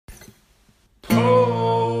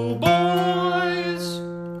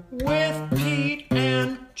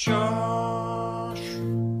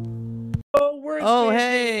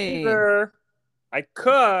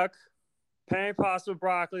pasta with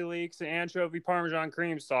broccoli leeks and anchovy Parmesan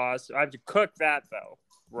cream sauce. I have to cook that though,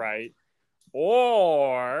 right?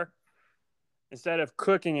 Or instead of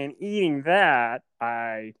cooking and eating that,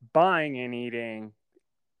 I buying and eating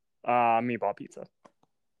meatball pizza.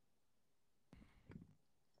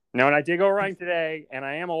 No, and I did go running today, and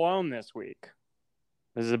I am alone this week.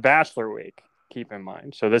 This is a bachelor week, keep in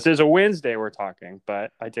mind. So this is a Wednesday we're talking,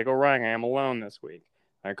 but I did go running. I am alone this week.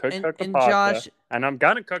 I could cook the pasta, Josh, and I'm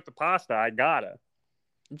going to cook the pasta. I gotta.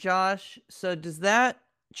 Josh, so does that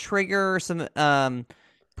trigger some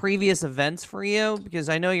previous events for you? Because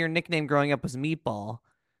I know your nickname growing up was Meatball.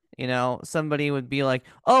 You know, somebody would be like,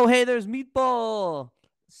 "Oh, hey, there's Meatball."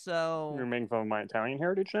 So You're making fun of my Italian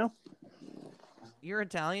heritage now? you're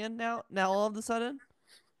Italian now? Now all of a sudden?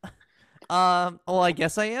 Well, I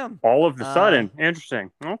guess I am. All of a sudden.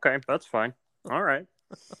 Interesting. Okay, that's fine. All right.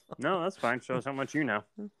 No, that's fine. Shows how much you know.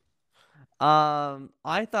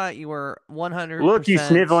 I thought you were 100%. Look, you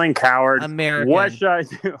sniveling coward. American. What should I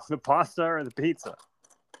do? The pasta or the pizza?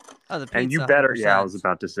 Oh, the pizza. And you better, 100%. yeah, I was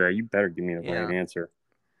about to say, you better give me the right answer.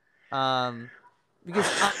 Because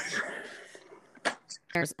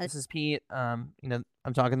this is Pete. You know,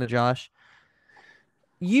 I'm talking to Josh.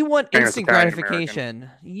 You want instant gratification.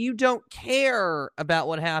 You don't care about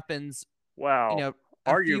what happens. Well, you know,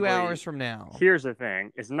 a few hours from now. Here's the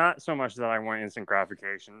thing: it's not so much that I want instant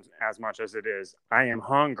gratification as much as it is I am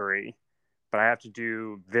hungry, but I have to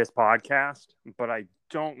do this podcast. But I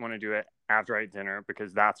don't want to do it after I eat dinner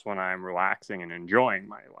because that's when I'm relaxing and enjoying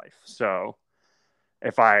my life. So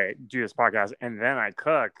if I do this podcast and then I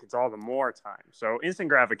cook, it's all the more time. So instant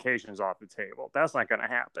gratification is off the table. That's not going to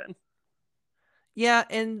happen. Yeah,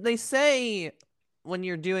 and they say when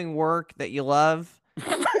you're doing work that you love,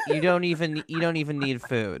 you don't even need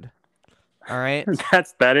food. All right?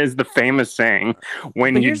 That is the famous saying.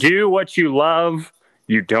 When you do what you love,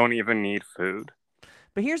 you don't even need food.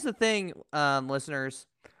 But here's the thing, listeners.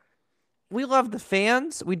 We love the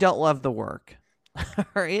fans, we don't love the work. All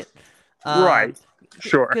right? Right.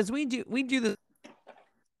 Sure. Because we do this.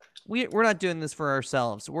 We're not doing this for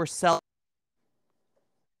ourselves. We're selling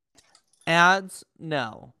ads.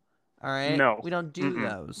 No. All right. No. We don't do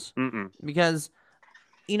those. Mm-mm. Because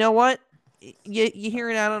you know what? You hear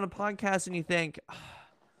it out on a podcast and you think,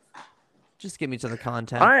 oh, just get me to the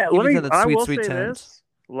content. I will sweet say tent. this.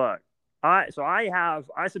 Look, I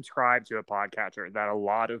subscribe to a podcatcher that a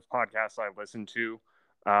lot of podcasts I listen to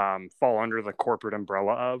fall under the corporate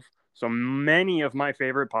umbrella of. So many of my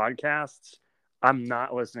favorite podcasts, I'm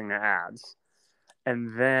not listening to ads.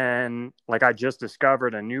 And then, like, I just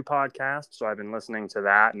discovered a new podcast, so I've been listening to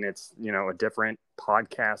that, and it's, you know, a different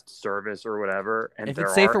podcast service or whatever. And if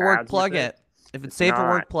it's safe for work, plug it. If it's safe for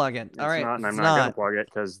work, plug it. All right. And I'm not going to plug it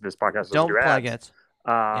because this podcast doesn't do ads. Don't plug it.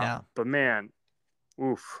 Yeah. But man,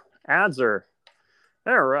 ads they're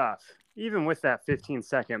rough. Even with that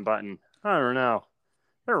 15-second button, I don't know.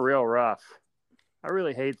 They're real rough. I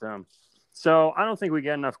really hate them. So I don't think we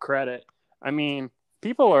get enough credit. I mean,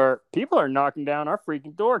 people are knocking down our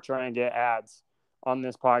freaking door trying to get ads on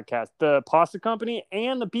this podcast. The pasta company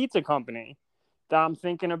and the pizza company that I'm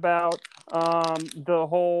thinking about, the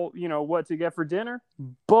whole, you know, what to get for dinner.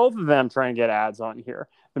 Both of them trying to get ads on here.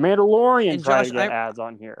 The Mandalorian trying to get ads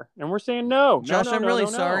on here. And we're saying no. Josh, I'm really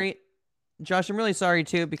sorry. Josh, I'm really sorry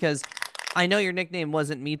too, because I know your nickname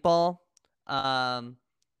wasn't Meatball.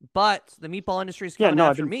 But the meatball industry is coming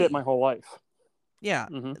after me. I've been fit my whole life. Yeah,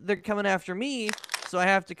 they're coming after me, so I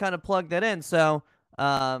have to kind of plug that in. So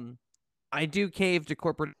I do cave to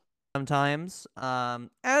corporate sometimes.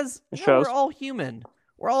 As you know, we're all human.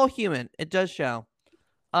 We're all human. It does show.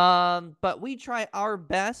 But we try our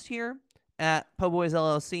best here at Po' Boys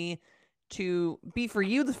LLC to be for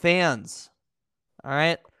you, the fans. All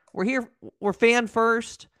right? We're here. We're fan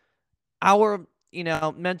first. Our, you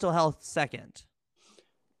know, mental health second.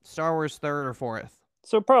 Star Wars third or fourth.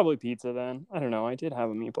 So probably pizza then. I don't know. I did have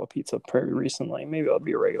a meatball pizza pretty recently. Maybe it'll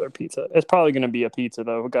be a regular pizza. It's probably going to be a pizza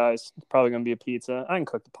though, guys. It's probably going to be a pizza. I can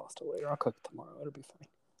cook the pasta later. I'll cook it tomorrow. It'll be fine.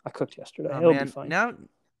 I cooked yesterday. It'll be fine. Now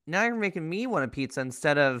you're making me want a pizza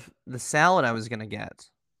instead of the salad I was going to get.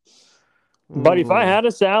 But if I had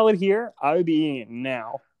a salad here, I would be eating it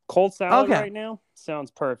now. Cold salad right now sounds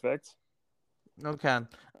perfect. Okay. I'm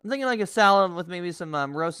thinking like a salad with maybe some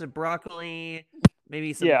roasted broccoli,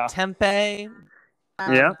 maybe some tempeh.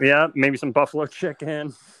 Yeah. Maybe some buffalo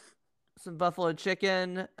chicken. Some buffalo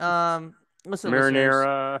chicken. Listen,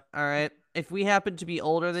 marinara. All right. If we happen to be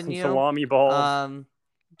older than you, salami balls.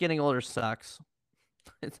 Getting older sucks.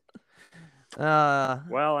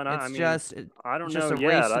 Well, and I mean, I don't know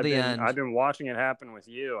yet. I've been watching it happen with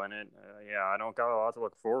you, and I don't got a lot to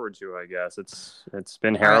look forward to. I guess it's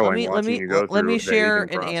been harrowing watching you go through. Let me share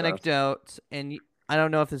an anecdote, and I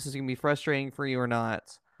don't know if this is gonna be frustrating for you or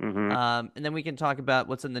not. Mm-hmm. And then we can talk about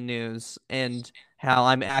what's in the news and how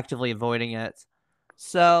I'm actively avoiding it.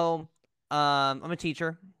 So, I'm a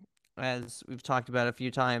teacher, as we've talked about a few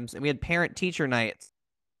times, and we had parent-teacher nights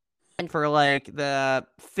for like the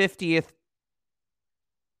 50th.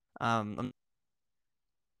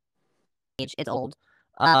 It's old.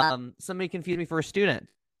 Somebody confused me for a student.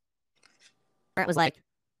 Parent was like,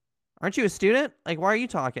 "Aren't you a student? Like, why are you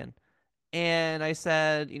talking?" And I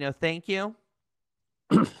said, thank you.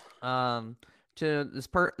 To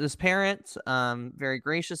this parent, very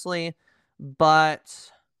graciously,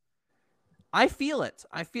 but I feel it.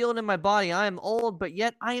 I feel it in my body. I am old, but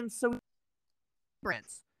yet I am so different.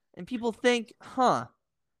 And people think,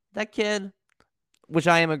 that kid, which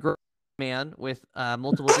I am a grown man with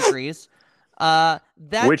multiple degrees,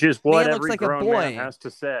 which is what every grown man has to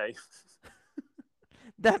say.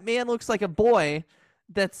 That man looks like a boy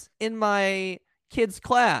that's in my kid's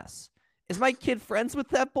class. Is my kid friends with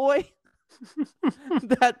that boy?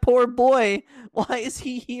 That poor boy. Why is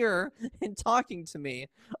he here and talking to me?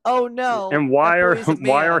 Oh no! And why are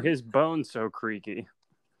his bones so creaky?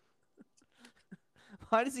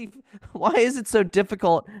 Why is it so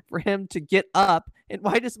difficult for him to get up? And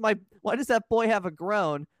why does that boy have a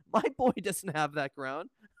groan? My boy doesn't have that groan.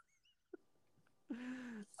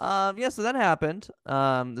 So that happened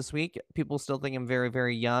this week. People still think I'm very,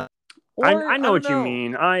 very young. I know what you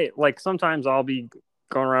mean. Sometimes I'll be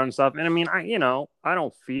going around and stuff, and I mean, I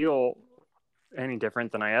don't feel any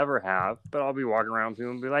different than I ever have, but I'll be walking around with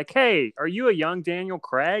people and be like, "Hey, are you a young Daniel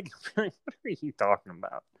Craig?" What are you talking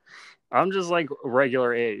about? I'm just like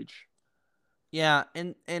regular age. Yeah,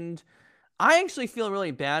 and I actually feel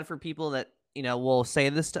really bad for people that will say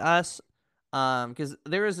this to us, because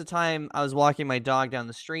there was a time I was walking my dog down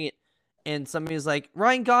the street, and somebody was like,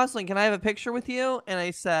 "Ryan Gosling, can I have a picture with you?" And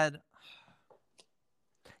I said,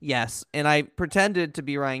 yes, and I pretended to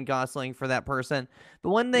be Ryan Gosling for that person. But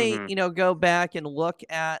when they, go back and look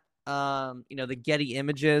at, the Getty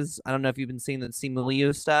images, I don't know if you've been seeing the Simu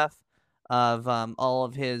Liu stuff of all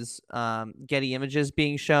of his Getty images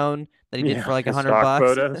being shown that he did for like $100.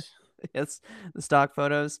 Photos. Yes, the stock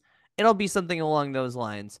photos. It'll be something along those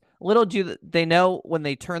lines. Little do they know, when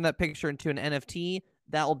they turn that picture into an NFT,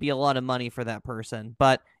 that will be a lot of money for that person.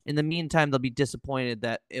 But in the meantime, they'll be disappointed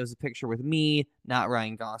that it was a picture with me, not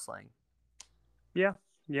Ryan Gosling. Yeah,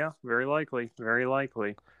 very likely. Very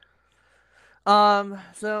likely.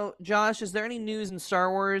 So Josh, is there any news in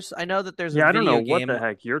Star Wars? I know that there's a video game. I don't know what the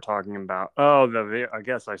heck you're talking about. Oh, I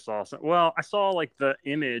guess I saw some. Well, I saw like the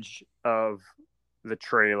image of the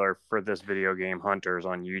trailer for this video game Hunters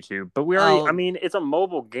on YouTube. But I mean, it's a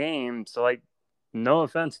mobile game, so like, no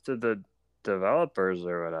offense to the developers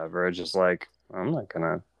or whatever. It's just like, I'm not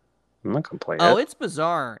gonna play it. Oh, it's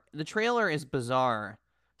bizarre. The trailer is bizarre.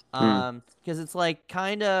 Because it's like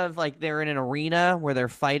kind of like they're in an arena where they're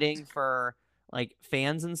fighting for like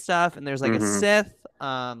fans and stuff, and there's like a Sith.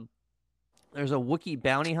 There's a Wookiee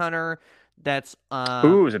bounty hunter that's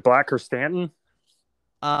ooh, is it Black Krrsantan?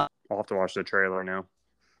 I'll have to watch the trailer now.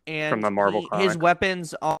 And from the Marvel comic. His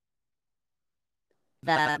weapons are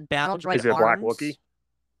the battle droid. Is it arms. Black Wookiee?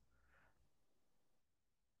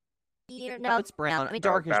 No, it's brown. I mean,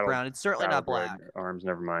 darkish brown. It's certainly not black. Arms,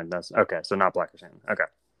 never mind. That's okay. So not Black Krrsantan. Okay.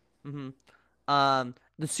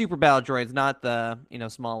 The super battle droids, not the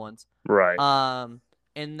small ones. Right.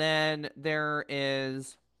 And then there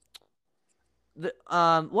is the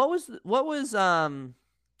what was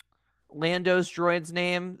Lando's droid's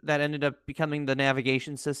name that ended up becoming the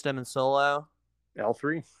navigation system in Solo?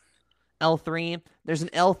 L3. L3. There's an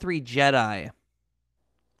L3 Jedi,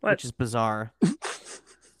 which is bizarre.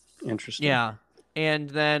 Interesting. Yeah, and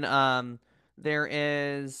then there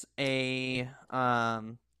is a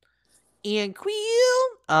Ian Quill,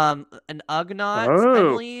 an Ugnaught, I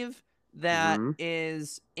believe, that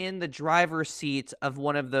is in the driver's seat of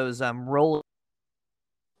one of those roller.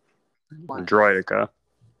 Droideka.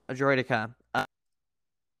 A Droideka. I'm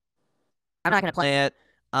not gonna play it.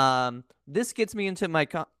 This gets me into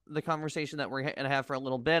the conversation that we're gonna have for a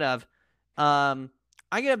little bit of.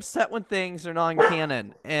 I get upset when things are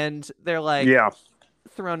non-canon and they're like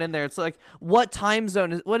thrown in there. It's like, what time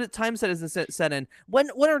set is this set in? When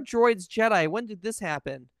are droids Jedi? When did this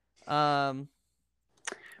happen?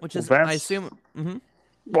 Which is, I assume.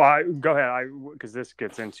 Well, go ahead. Because this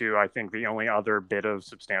gets into, I think, the only other bit of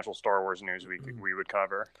substantial Star Wars news we would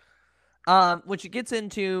cover. Which it gets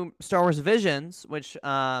into Star Wars Visions, which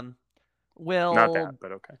will not that,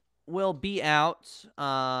 but okay. Will be out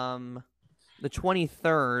the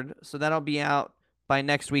 23rd, so that'll be out by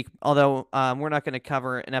next week. Although we're not going to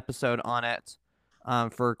cover an episode on it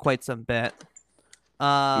for quite some bit.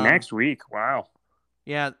 Next week, wow.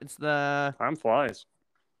 Yeah, it's the time flies.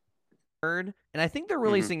 And I think they're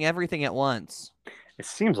releasing everything at once. It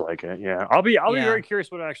seems like it, yeah. I'll be very curious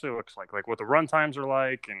what it actually looks like what the run times are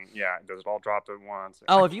like, and does it all drop at once?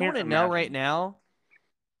 Oh, if you want to know right now,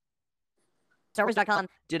 StarWars.com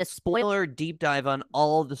did a spoiler deep dive on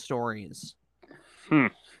all of the stories. And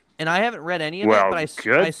I haven't read any of it, but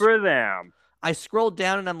good for them. I scrolled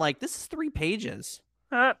down and I'm like, this is 3 pages.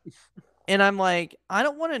 And I'm like, I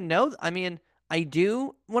don't want to know. I mean, I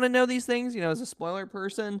do want to know these things, as a spoiler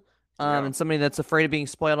person, and somebody that's afraid of being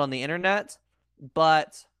spoiled on the internet.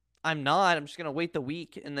 But I'm not. I'm just gonna wait the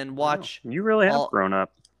week and then watch. You really have grown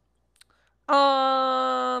up.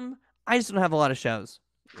 I just don't have a lot of shows.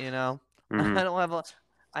 I don't have a.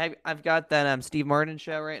 I've got that Steve Martin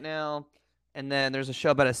show right now, and then there's a show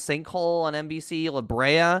about a sinkhole on NBC, La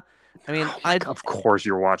Brea. I mean, of course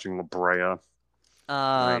you're watching La Brea.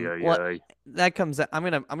 That comes out. I'm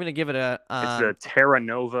gonna give it a. It's the Terra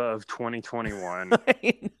Nova of 2021.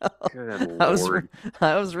 I know. Good Lord.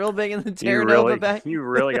 I was real big in the Terra Nova back. You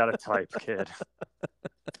really got to type, kid.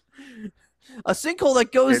 A sinkhole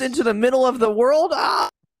that goes into the middle of the world.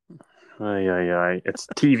 It's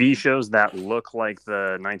TV shows that look like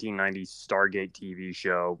the 1990s Stargate TV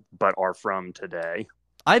show, but are from today.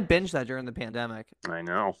 I binged that during the pandemic. I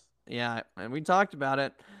know. Yeah, and we talked about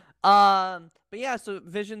it. But yeah, so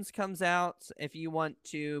Visions comes out. If you want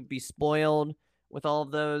to be spoiled with all of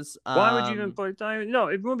those, why would you even play? No,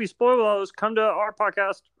 if you want to be spoiled with all those, come to our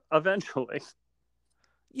podcast eventually.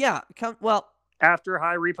 Yeah, after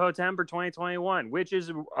High Repo Temper 2021, which is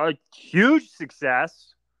a huge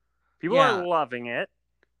success. People are loving it.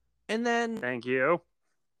 And then thank you.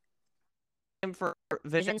 For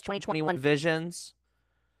Visions 2021 Visions.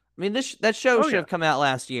 I mean, that show should have come out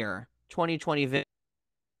last year. 2020 Visions.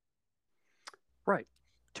 Right.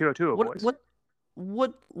 202 boys.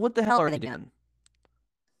 What the hell are they doing?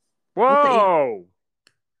 Whoa!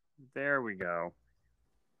 There we go.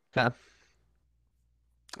 Okay.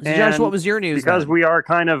 So Josh, what was your news? Because we are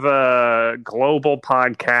kind of a global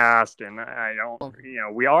podcast, and I don't,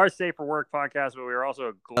 we are a Safe for Work podcast, but we are also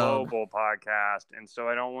a global podcast, and so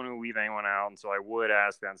I don't want to leave anyone out. And so I would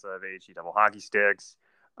ask that instead of HE double hockey sticks,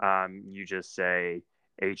 you just say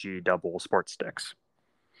HE double sports sticks,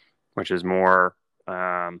 which is more,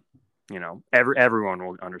 everyone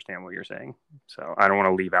will understand what you're saying. So I don't want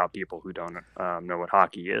to leave out people who don't know what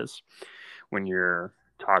hockey is when you're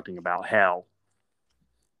talking about hell.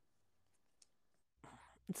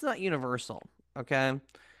 It's not universal, okay?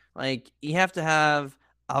 Like, you have to have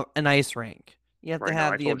an ice rink. You have to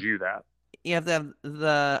have I told you that. You have to have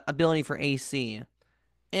the ability for AC.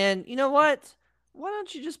 And you know what? Why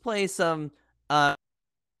don't you just play some Sabacc?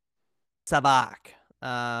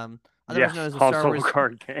 Otherwise known as the Star Wars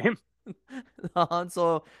card game. The Han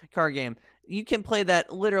Solo card game. You can play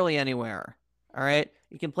that literally anywhere. All right?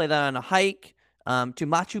 You can play that on a hike to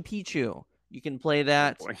Machu Picchu. You can play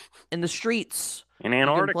that in the streets. In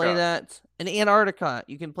Antarctica. You can play that in Antarctica.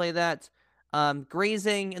 You can play that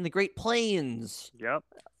grazing in the Great Plains. Yep.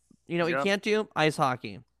 You know what you can't do? Ice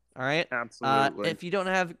hockey. All right? Absolutely. If you don't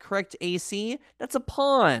have correct AC, that's a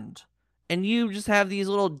pond. And you just have these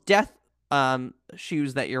little death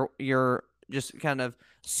shoes that you're just kind of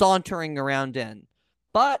sauntering around in.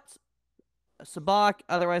 But Sabacc,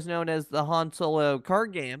 otherwise known as the Han Solo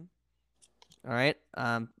card game, all right?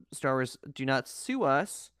 Star Wars, do not sue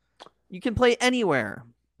us. You can play anywhere.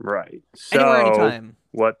 Right. So anywhere, anytime.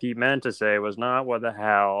 What he meant to say was not what the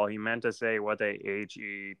hell. He meant to say what the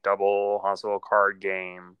HE double Han Solo card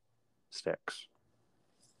game sticks.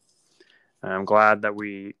 And I'm glad that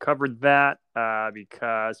we covered that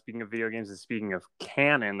because speaking of video games and speaking of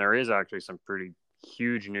canon, there is actually some pretty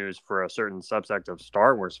huge news for a certain subsect of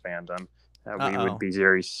Star Wars fandom that we would be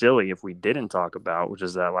very silly if we didn't talk about, which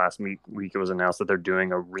is that last week it was announced that they're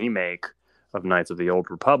doing a remake of Knights of the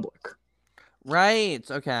Old Republic. Right.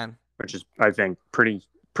 Okay. Which is, I think, pretty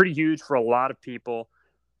huge for a lot of people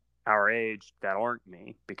our age that aren't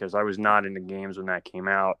me, because I was not into games when that came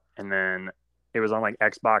out, and then it was on like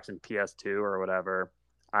Xbox and PS2 or whatever,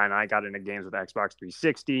 and I got into games with Xbox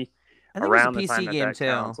 360 around the time that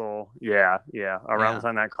console. Around the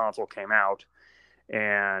time that console came out,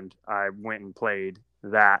 and I went and played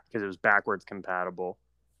that because it was backwards compatible,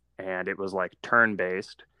 and it was like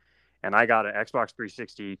turn-based. And I got an Xbox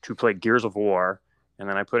 360 to play Gears of War. And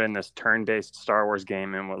then I put in this turn-based Star Wars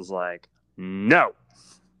game and was like, no,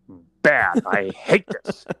 bad. I hate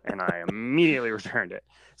this. And I immediately returned it.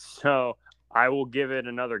 So I will give it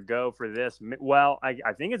another go for this. Well, I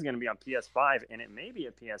think it's going to be on PS5, and it may be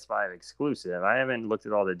a PS5 exclusive. I haven't looked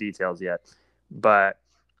at all the details yet, but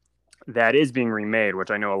that is being remade,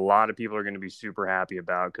 which I know a lot of people are going to be super happy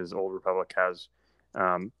about because Old Republic has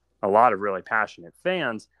a lot of really passionate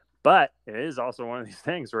fans. But it is also one of these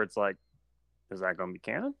things where it's like, is that going to be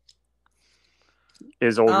canon?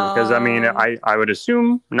 Is Old because I mean I would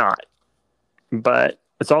assume not, but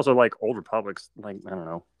it's also like Old Republic's like I don't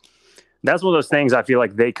know. That's one of those things I feel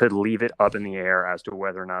like they could leave it up in the air as to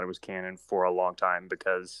whether or not it was canon for a long time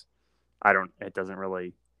because it doesn't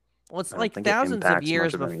really. Well, it's like thousands of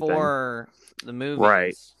years before the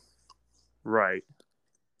movies. Right.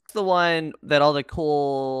 It's the one that all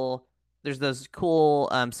the there's those cool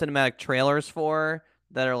cinematic trailers for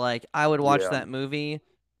that are like, I would watch that movie,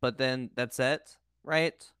 but then that's it,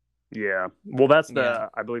 right? Yeah. Well,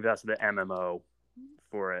 I believe that's the MMO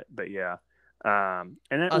for it, but yeah. And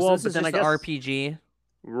then, so this is just the RPG.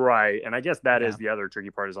 Right. And I guess that is the other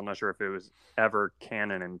tricky part is I'm not sure if it was ever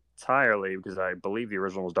canon entirely because I believe the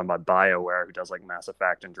original was done by BioWare, who does like Mass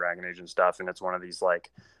Effect and Dragon Age and stuff. And it's one of these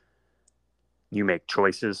like you make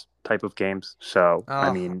choices type of games. So,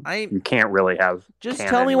 I mean, you can't really have just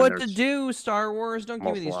tell me what to do, Star Wars. Don't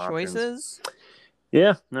give me these choices.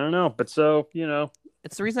 Yeah, I don't know. But so, you know.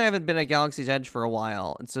 It's the reason I haven't been at Galaxy's Edge for a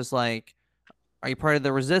while. It's just like, are you part of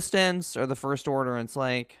the Resistance or the First Order? And it's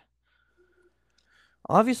like,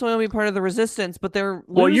 obviously, I'll be part of the Resistance, but they're losers.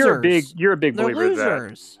 Well, you're a big believer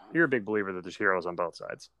losers. You're a big believer that there's heroes on both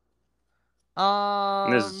sides.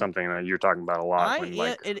 And this is something that you're talking about a lot.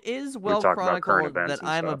 It is well chronicled that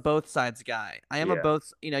I'm a both sides guy. I am a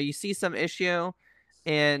both. You know, you see some issue,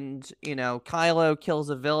 and you know, Kylo kills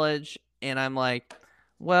a village, and I'm like,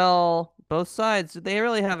 well, both sides. Did they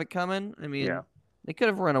really have it coming? I mean, they could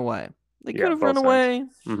have run away. They could have run away.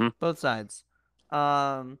 Mm-hmm. Both sides.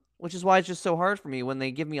 Which is why it's just so hard for me when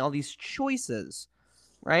they give me all these choices,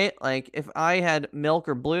 right? Like if I had milk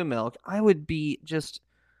or blue milk, I would be just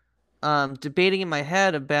debating in my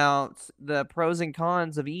head about the pros and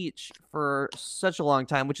cons of each for such a long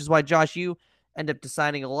time, which is why, Josh, you end up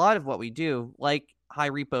deciding a lot of what we do, like High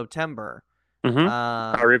Repo Timber. Mm-hmm.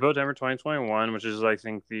 High Repo Timber 2021, which is, I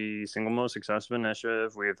think, the single most successful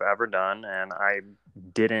initiative we've ever done, and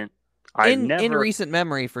in recent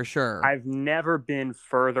memory, for sure. I've never been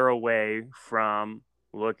further away from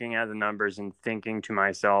looking at the numbers and thinking to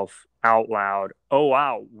myself out loud, oh,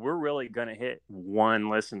 wow, we're really going to hit one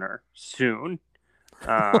listener soon.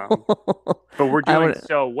 But we're doing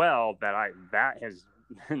so well that has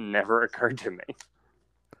never occurred to me.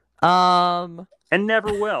 And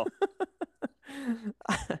never will.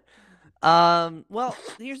 Well,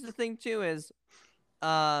 here's the thing, too, is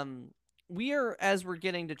as we're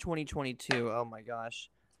getting to 2022, oh my gosh.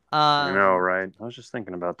 I know, right? I was just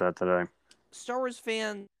thinking about that today. Star Wars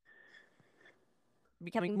fans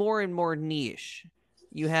becoming more and more niche.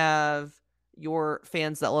 You have your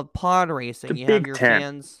fans that love pod racing. You have your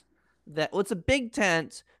fans that, it's a big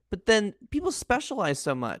tent, but then people specialize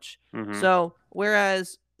so much. Mm-hmm. So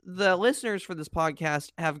whereas the listeners for this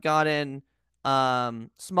podcast have gotten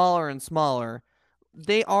smaller and smaller,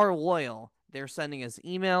 they are loyal. They're sending us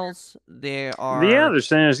emails. They're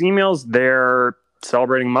sending us emails. They're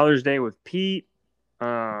celebrating Mother's Day with Pete.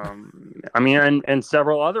 I mean, and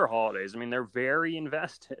several other holidays. I mean, they're very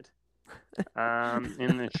invested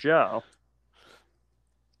in the show.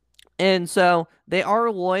 And so they are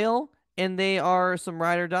loyal, and they are some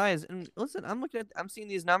ride or dies. And listen, I'm seeing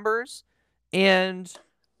these numbers, and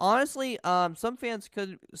honestly, some fans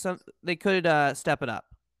could step it up.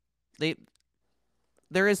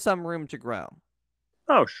 There is some room to grow.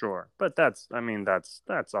 Oh, sure, but that's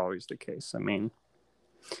always the case. I mean,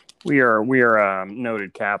 we are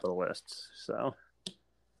noted capitalists, so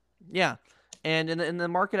yeah. And in the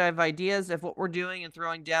market, I have ideas. If what we're doing and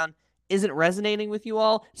throwing down isn't resonating with you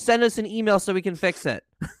all, send us an email so we can fix it.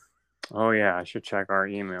 Oh yeah, I should check our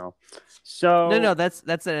email. So no, that's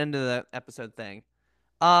the end of the episode thing.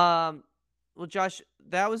 Well, Josh,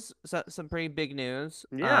 that was some pretty big news.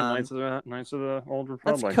 Yeah, Knights of the Old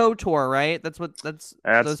Republic. That's KOTOR, right? That's the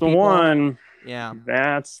people. One. Yeah,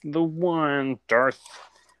 that's the one. Darth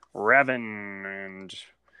Revan and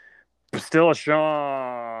Bastilla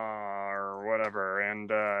Shaw or whatever, and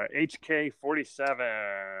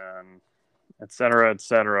HK-47,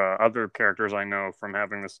 etc. Other characters I know from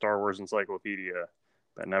having the Star Wars Encyclopedia,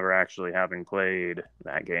 but never actually having played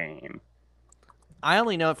that game. I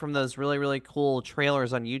only know it from those really, really cool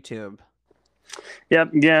trailers on YouTube.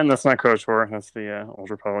 Yep, again, that's not KOTOR. That's the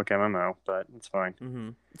Old Republic MMO, but it's fine.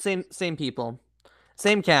 Mm-hmm. Same people.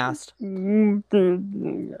 Same cast. Yeah,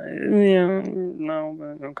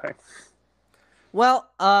 no, okay. Well,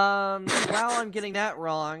 while I'm getting that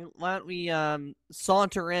wrong, why don't we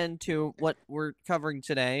saunter into what we're covering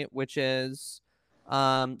today, which is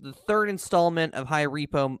the third installment of High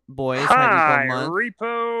Repo Boys, High Repo Month.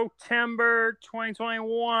 Repo Timber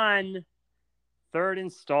 2021. Third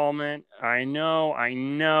installment. I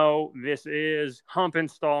know. This is hump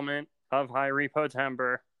installment of High Repo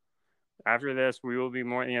Timber. After this, we will be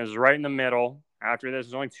more, it's right in the middle. After this,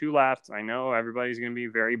 there's only 2 left. I know everybody's going to be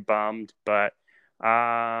very bummed, but,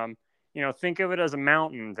 think of it as a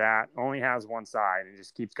mountain that only has one side and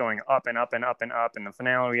just keeps going up and up and up and up. And the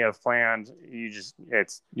finale we have planned,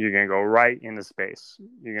 you're going to go right into space.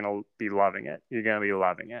 You're going to be loving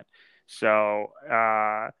it. So,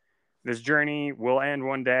 this journey will end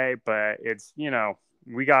one day, but it's,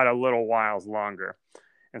 we got a little whiles longer.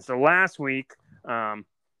 And so last week,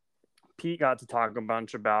 Pete got to talk a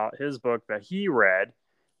bunch about his book that he read,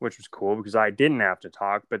 which was cool because I didn't have to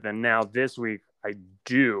talk. But then now this week I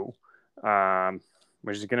do,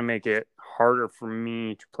 which is going to make it harder for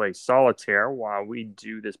me to play solitaire while we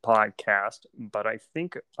do this podcast. But I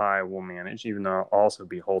think I will manage, even though I'll also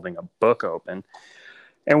be holding a book open.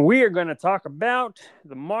 And we are going to talk about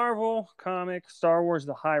the Marvel comic, Star Wars: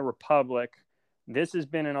 The High Republic. This has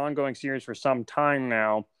been an ongoing series for some time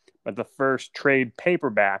now, but the first trade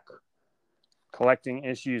paperback, collecting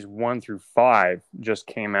issues 1 through 5, just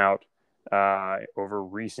came out over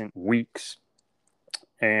recent weeks.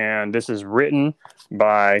 And this is written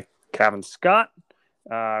by Kevin Scott,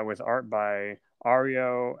 with art by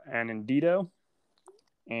Ario Anindito.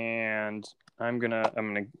 And I'm gonna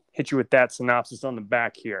hit you with that synopsis on the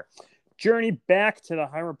back here. Journey back to the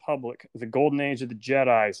High Republic, the golden age of the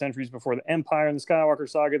Jedi. Centuries before the Empire and the Skywalker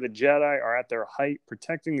saga, the Jedi are at their height,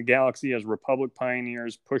 protecting the galaxy as Republic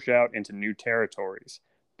pioneers push out into new territories.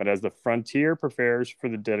 But as the frontier prepares for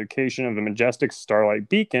the dedication of the majestic Starlight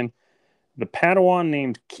Beacon, the Padawan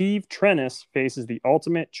named Keeve Trennis faces the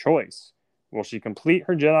ultimate choice. Will she complete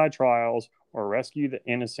her Jedi trials or rescue the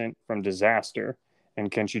innocent from disaster?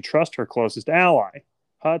 And can she trust her closest ally?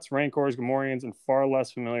 Hutts, Rancors, Gamorreans, and far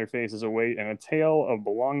less familiar faces await in a tale of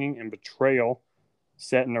belonging and betrayal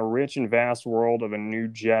set in a rich and vast world of a new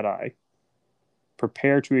Jedi.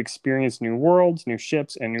 Prepare to experience new worlds, new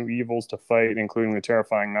ships, and new evils to fight, including the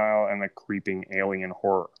terrifying Nihil and the creeping alien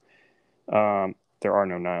horror. There are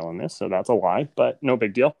no Nihil in this, so that's a lie, but no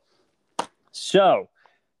big deal. So,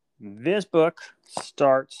 this book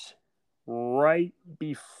starts right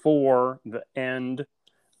before the end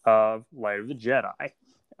of Light of the Jedi.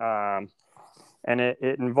 And it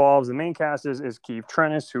involves, the main cast is Keeve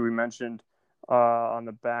Trennis, who we mentioned on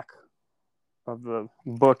the back of the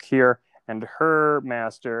book here, and her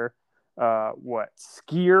master,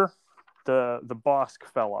 Sskeer, the Bossk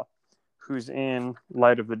fella, who's in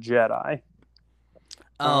Light of the Jedi.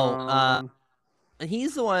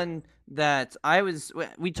 He's the one that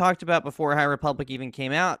we talked about before High Republic even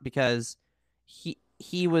came out, because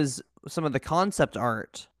he was some of the concept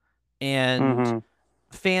art, and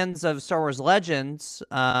fans of Star Wars Legends,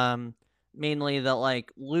 mainly the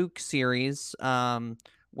Luke series,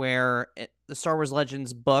 where the Star Wars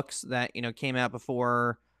Legends books that came out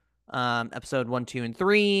before episode 1, 2, and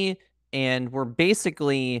 3, and were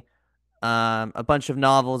basically a bunch of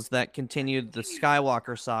novels that continued the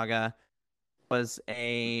Skywalker saga. Was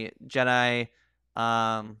a Jedi,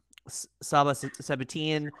 Saba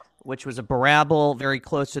Sabatian, which was a Barabble very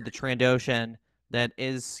close to the Trandoshan that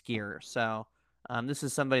is Sskeer. So this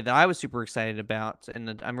is somebody that I was super excited about,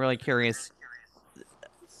 and I'm really curious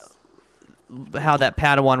how that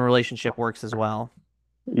Padawan relationship works as well.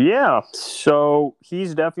 Yeah, so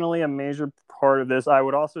he's definitely a major part of this. I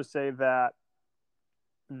would also say that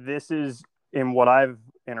this is, in what I've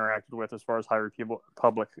interacted with as far as High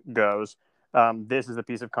Republic goes, this is a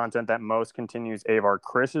piece of content that most continues Avar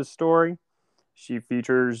Kriss's story. She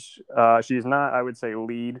features, she's not, I would say,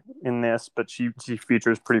 lead in this, but she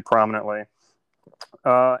features pretty prominently.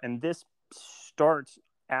 And this starts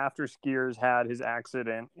after Sskeer's had his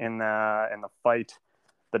accident in the fight,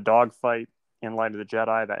 the dog fight in Light of the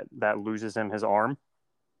Jedi that loses him his arm.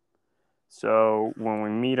 So when we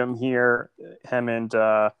meet him here, him and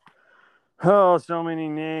so many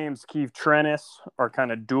names, Keeve Trennis, are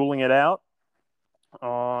kind of dueling it out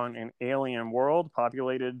on an alien world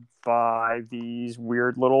populated by these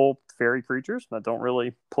weird little fairy creatures that don't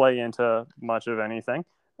really play into much of anything.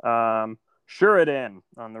 Shuridan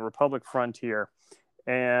on the Republic frontier,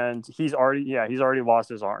 and he's already lost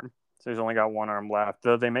his arm, so he's only got one arm left.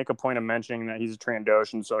 Though they make a point of mentioning that he's a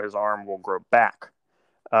Trandoshan, so his arm will grow back.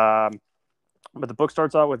 But the book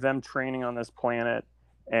starts out with them training on this planet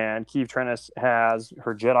and Keeve Trennis has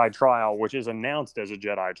her Jedi trial, which is announced as a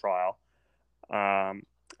Jedi trial. I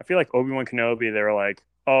feel like Obi-Wan Kenobi, they were like,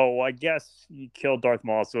 oh, I guess you killed Darth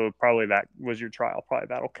Maul, so probably that was your trial. Probably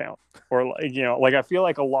that'll count. Or, like, you know, like I feel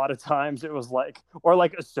like a lot of times it was like, or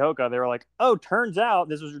like Ahsoka, they were like, oh, turns out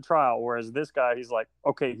this was your trial. Whereas this guy, he's like,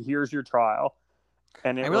 okay, here's your trial.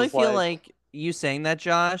 And I really feel like you saying that,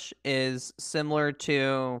 Josh, is similar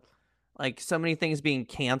to like so many things being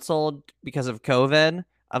canceled because of COVID.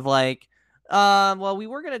 Of like, well, we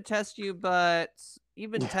were gonna test you, but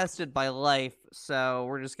you've been tested by life, so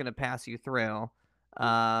we're just gonna pass you through.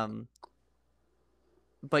 But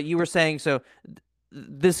you were saying so.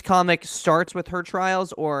 This comic starts with her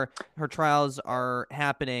trials, or her trials are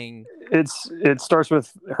happening? It starts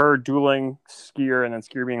with her dueling Sskeer, and then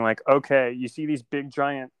Sskeer being like, okay, you see these big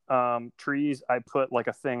giant trees? I put like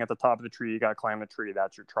a thing at the top of the tree. You got to climb the tree.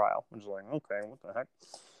 That's your trial. I'm just like, okay, what the heck?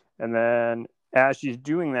 And then as she's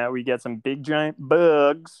doing that, we get some big giant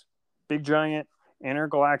bugs, big giant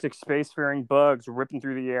intergalactic spacefaring bugs ripping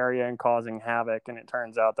through the area and causing havoc. And it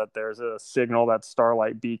turns out that there's a signal that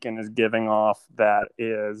Starlight Beacon is giving off that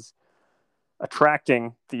is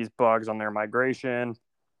attracting these bugs on their migration.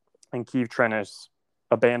 And Keeve Trennis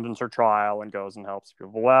abandons her trial and goes and helps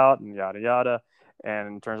people out and yada yada.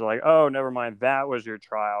 And it turns out like, oh, never mind, that was your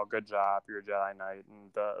trial. Good job, you're a Jedi Knight.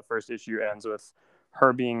 And the first issue ends with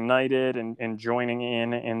her being knighted and joining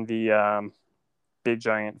in the big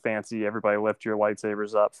giant fancy everybody lift your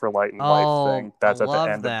lightsabers up for light and life thing. That's at the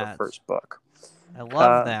end of the first book. I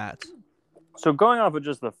love that. So going off of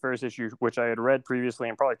just the first issue, which I had read previously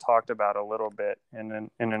and probably talked about a little bit in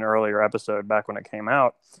an earlier episode back when it came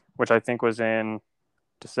out, which I think was in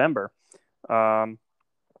December.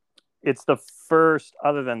 It's the first,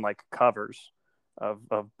 other than like covers of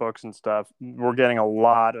books and stuff, we're getting a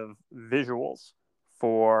lot of visuals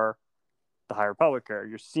for the High Republic era.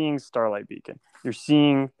 You're seeing Starlight Beacon. You're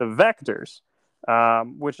seeing the Vectors,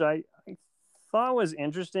 which I thought was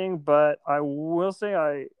interesting, but I will say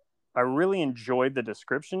I really enjoyed the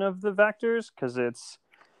description of the Vectors because it's,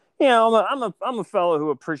 you know, I'm a fellow who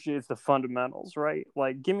appreciates the fundamentals, right?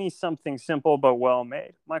 Like, give me something simple but well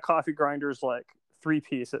made. My coffee grinder's like 3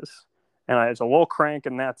 pieces, and it's a little crank,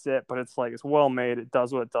 and that's it. But it's like, it's well made. It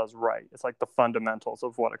does what it does right. It's like the fundamentals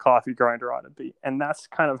of what a coffee grinder ought to be, and that's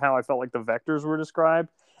kind of how I felt like the Vectors were described.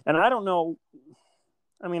 And I don't know.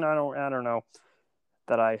 I mean, I don't know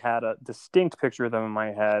that I had a distinct picture of them in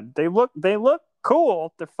my head. They look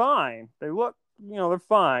cool. They're fine. They look, you know, they're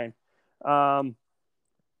fine. But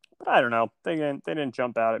I don't know. They didn't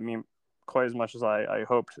jump out at me quite as much as I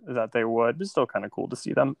hoped that they would. It's still kind of cool to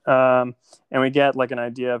see them. And we get like an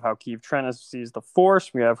idea of how Keeve Trennis sees the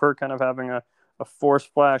Force. We have her kind of having a Force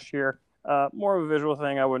flash here. More of a visual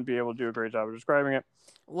thing. I wouldn't be able to do a great job of describing it.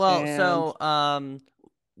 Well, so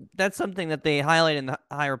that's something that they highlight in the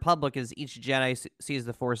High Republic is each Jedi sees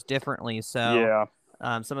the Force differently. So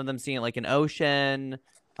yeah, some of them see it like an ocean.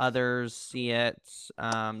 Others see it.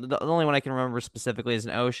 The only one I can remember specifically is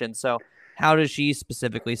an ocean. So how does she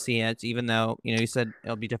specifically see it, even though, you know, you said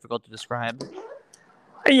it'll be difficult to describe?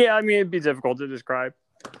 Yeah, I mean, it'd be difficult to describe.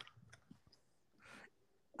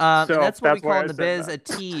 And that's what we call in the biz a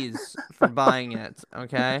tease for buying it,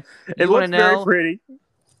 okay? It looks very pretty.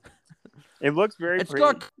 It looks very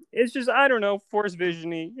pretty. It's just, I don't know, Force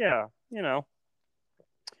vision-y. Yeah, you know.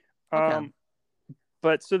 Okay.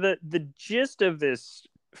 But so the gist of this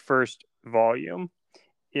first volume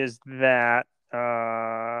is that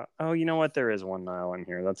oh, you know what, there is one Nihil in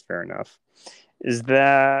here, that's fair enough, is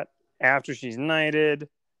that after she's knighted,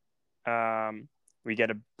 we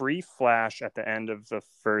get a brief flash at the end of the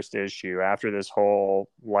first issue after this whole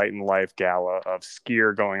light and life gala of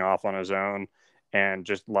Sskeer going off on his own and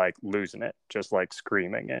just like losing it, just like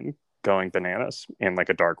screaming and going bananas in like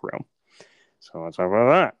a dark room. So let's talk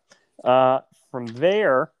about that. From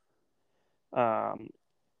there, Keeve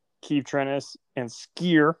Trennis and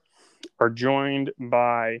Sskeer are joined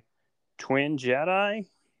by twin Jedi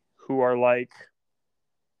who are like,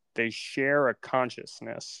 they share a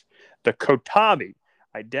consciousness. The Kotabi,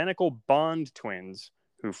 identical Bond twins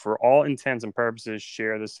who, for all intents and purposes,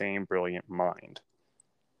 share the same brilliant mind,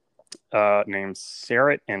 named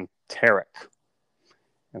Sarit and Tarek.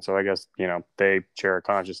 And so I guess, you know, they share a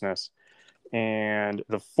consciousness. And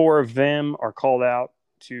the 4 of them are called out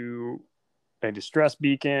to a distress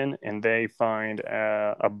beacon, and they find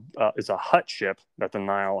it's a Hutt ship that the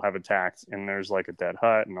Nihil have attacked, and there's like a dead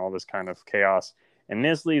Hutt and all this kind of chaos. And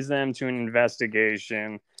this leads them to an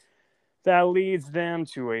investigation that leads them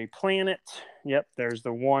to a planet. Yep, there's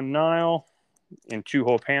the one Nihil in 2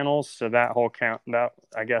 whole panels, so that whole count, that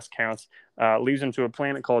I guess counts. Leads them to a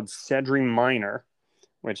planet called Sedri Minor,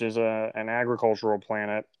 which is an agricultural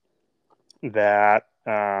planet that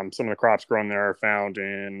some of the crops grown there are found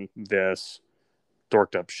in this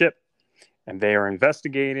dorked up ship. And they are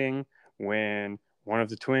investigating when one of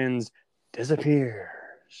the twins disappears.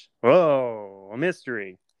 Whoa, a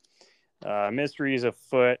mystery. Mystery is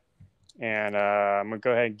afoot. And I'm going to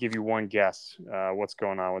go ahead and give you one guess. What's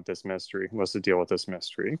going on with this mystery? What's the deal with this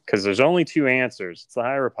mystery? Because there's only two answers. It's the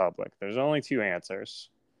High Republic. There's only two answers.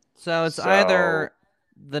 So it's either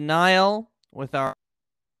the Nile with our...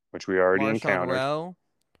 which we already encountered. Row,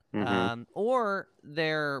 or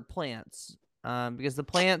they're plants. Because the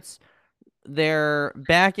plants, they're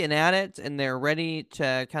back and at it, and they're ready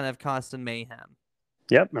to kind of cause some mayhem.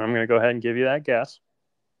 Yep, and I'm going to go ahead and give you that guess.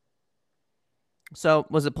 So,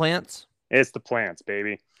 was it plants? It's the plants,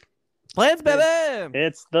 baby. Plants, baby!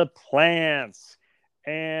 It's the plants.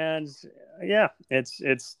 And, yeah,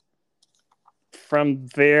 it's from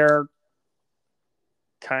there,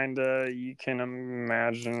 kind of, you can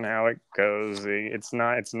imagine how it goes. It's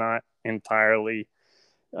not entirely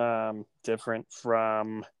different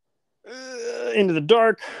from Into the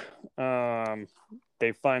Dark.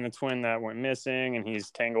 They find the twin that went missing, and he's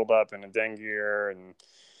tangled up in a Drengir, and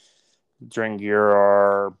Drengir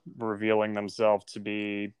are revealing themselves to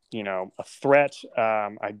be, a threat.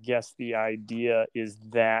 I guess the idea is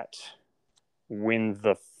that when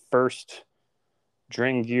the first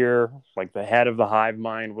Drengir, like the head of the hive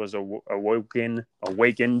mind, was awakened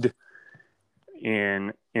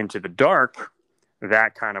in Into the Dark,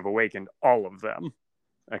 that kind of awakened all of them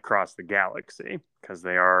across the galaxy, because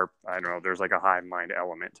they are, I don't know, there's like a hive mind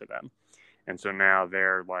element to them. And so now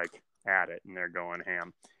they're like at it and they're going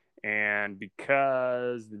ham. And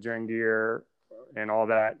because the Drengir and all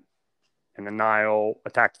that and the Nile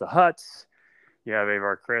attacked the Hutts, you have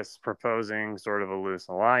Avar Kriss proposing sort of a loose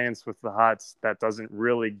alliance with the Hutts. That doesn't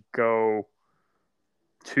really go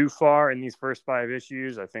too far in these first 5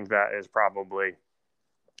 issues. I think that is probably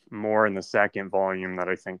more in the second volume that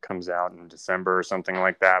I think comes out in December or something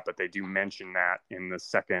like that. But they do mention that in the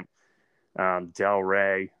second Del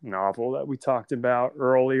Rey novel that we talked about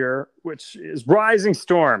earlier, which is Rising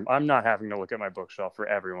Storm. I'm not having to look at my bookshelf for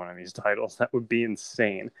every one of these titles. That would be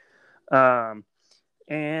insane. And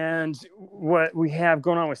what we have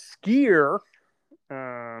going on with Skier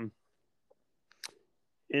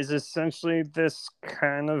is essentially this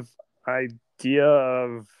kind of idea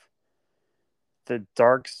of the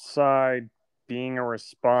dark side being a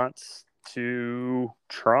response to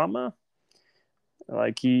trauma.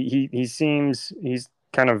 Like he seems, he's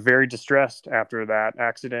kind of very distressed after that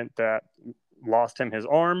accident that lost him his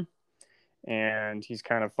arm, and he's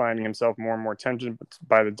kind of finding himself more and more tempted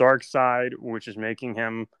by the dark side, which is making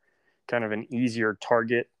him kind of an easier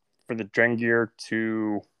target for the Drengir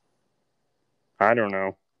to, I don't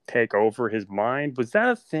know, take over his mind. Was that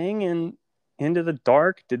a thing in Into the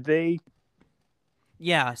Dark? Did they?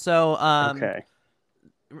 Yeah. So okay.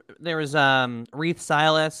 There was Reath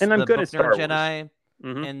Silas, and I'm the good at Star Jedi,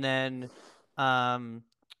 and then Jorah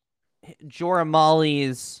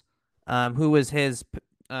Malli's, who was his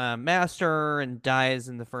master and dies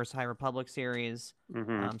in the first High Republic series.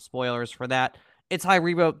 Spoilers for that. It's High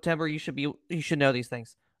September. You should know these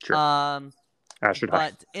things. Sure.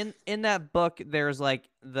 But in that book, there's like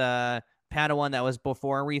the Padawan that was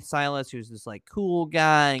before Reath Silas, who's this like cool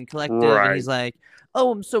guy and collective, and he's like,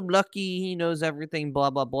 "Oh, I'm so lucky. He knows everything."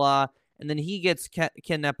 Blah blah blah. And then he gets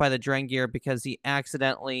kidnapped by the Drengir because he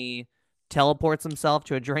accidentally teleports himself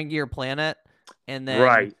to a Drengir planet, and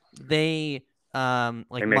then they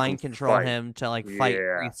mind control him to like fight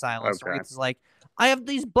Reath Silas. Okay. Reath is like, "I have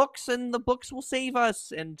these books, and the books will save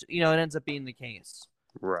us," and it ends up being the case.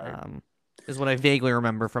 Right. Is what I vaguely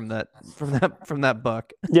remember from that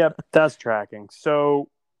book. Yep, that's tracking. So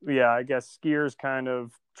yeah, I guess Skier's kind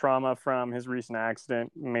of trauma from his recent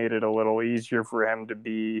accident made it a little easier for him to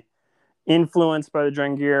be influenced by the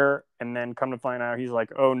Drengir, and then come to find out he's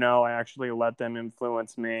like, oh no, I actually let them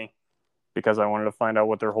influence me because I wanted to find out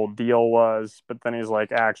what their whole deal was. But then he's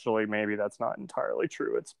like, actually, maybe that's not entirely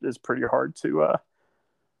true. It's pretty hard to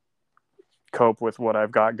cope with what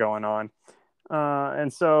I've got going on.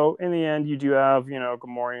 And so in the end, you do have,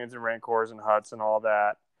 Gamorreans and Rancors and Hutts and all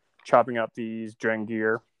that chopping up these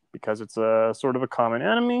Drengir because it's a sort of a common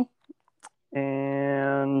enemy.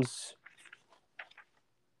 And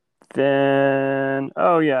then,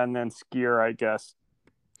 and then Skier, I guess.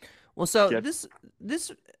 Well, so this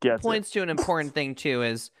points to an important thing too,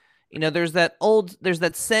 is, there's that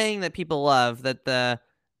saying that people love, that the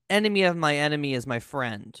enemy of my enemy is my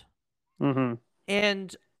friend. Mm-hmm.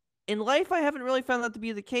 And in life, I haven't really found that to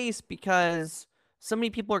be the case, because so many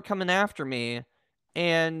people are coming after me,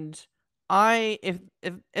 and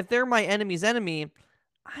if they're my enemy's enemy,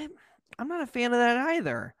 I'm not a fan of that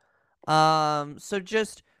either. So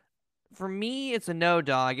just for me, it's a no,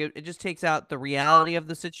 dog. It just takes out the reality of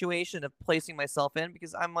the situation of placing myself in,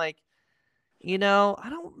 because I'm like, I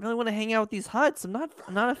don't really want to hang out with these Hutts. I'm not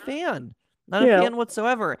a fan. Not a fan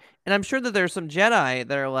whatsoever. And I'm sure that there's some Jedi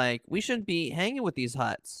that are like, we shouldn't be hanging with these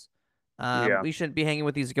Hutts. We shouldn't be hanging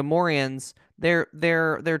with these Gamorreans.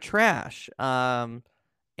 They're trash. And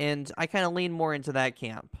I kind of lean more into that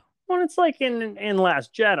camp. Well, it's like in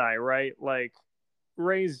Last Jedi, right? Like,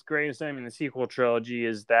 Rey's greatest enemy in the sequel trilogy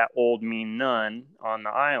is that old mean nun on the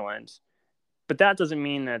island, but that doesn't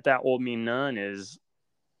mean that old mean nun is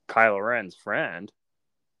Kylo Ren's friend.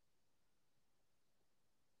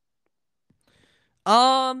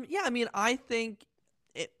 Yeah, I mean, I think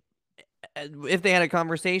if they had a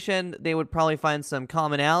conversation, they would probably find some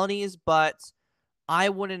commonalities, but I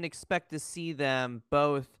wouldn't expect to see them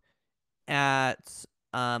both at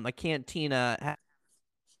a cantina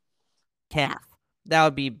calf. That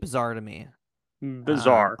would be bizarre to me.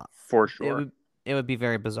 Bizarre, for sure. It would be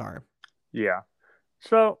very bizarre. Yeah.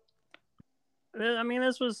 So, I mean,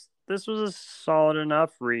 this was a solid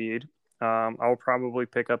enough read. I'll probably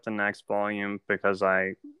pick up the next volume because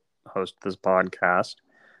I host this podcast.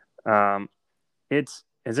 It's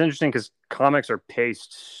interesting because comics are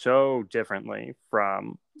paced so differently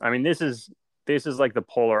from. I mean, this is like the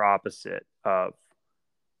polar opposite of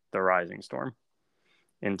the Rising Storm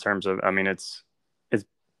in terms of. I mean, it's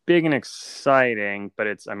big and exciting, but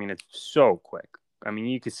it's so quick. I mean,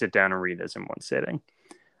 you could sit down and read this in one sitting.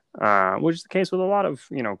 Which is the case with a lot of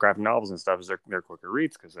graphic novels and stuff. Is they're quicker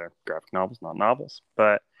reads because they're graphic novels, not novels.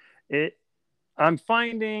 But I'm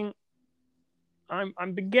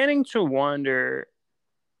beginning to wonder.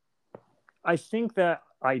 I think that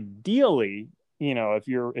ideally, if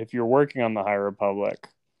you're working on the High Republic,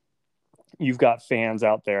 you've got fans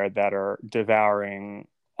out there that are devouring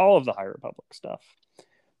all of the High Republic stuff.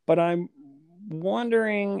 But I'm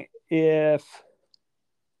wondering if.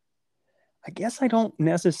 I guess I don't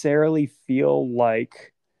necessarily feel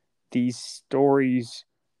like these stories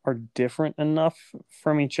are different enough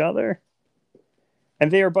from each other. And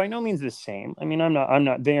they are by no means the same. I mean,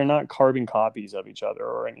 they are not carbon copies of each other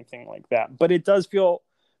or anything like that. But it does feel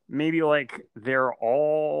maybe like they're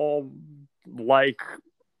all like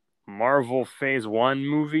Marvel Phase 1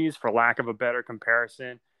 movies, for lack of a better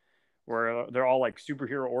comparison, where they're all like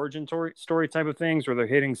superhero origin story type of things, where they're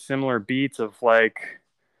hitting similar beats of like,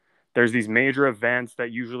 there's these major events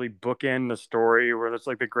that usually bookend the story, where it's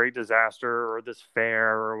like the Great Disaster or this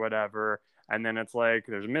fair or whatever. And then it's like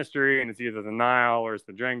there's a mystery, and it's either the Nile or it's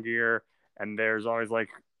the Drengir. And there's always like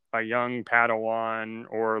a young Padawan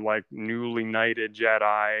or like newly knighted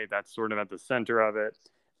Jedi that's sort of at the center of it.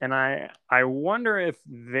 And I wonder if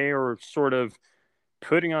they are sort of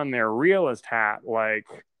putting on their realist hat. Like,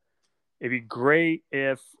 it'd be great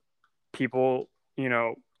if people,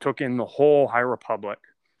 took in the whole High Republic,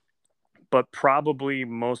 but probably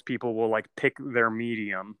most people will like pick their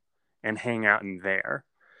medium and hang out in there.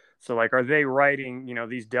 So like, are they writing,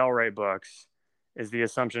 these Del Rey books? Is the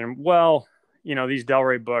assumption, well, these Del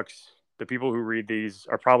Rey books, the people who read these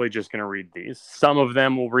are probably just going to read these. Some of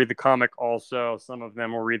them will read the comic also. Some of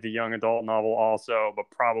them will read the young adult novel also, but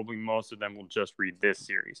probably most of them will just read this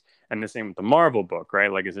series. And the same with the Marvel book,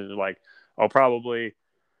 right? Like, is it like, probably,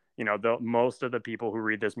 most of the people who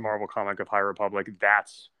read this Marvel comic of High Republic,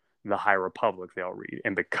 that's the High Republic they'll read.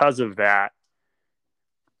 And because of that,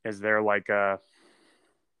 is there like a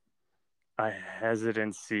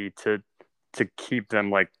hesitancy to keep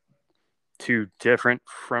them like too different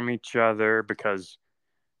from each other? Because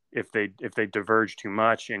if they diverge too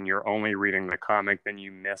much and you're only reading the comic, then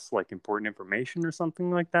you miss like important information or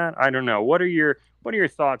something like that. I don't know. What are your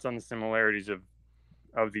thoughts on the similarities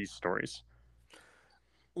of these stories?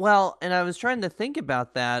 Well, and I was trying to think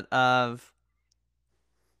about that of,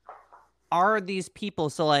 are these people,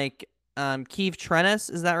 so like Keeve Trennis,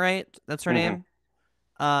 is that right? That's her name.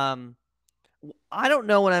 I don't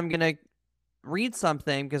know when I'm gonna read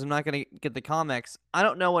something because I'm not gonna get the comics. I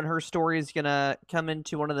don't know when her story is gonna come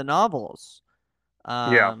into one of the novels.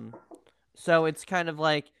 So it's kind of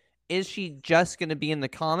like, is she just gonna be in the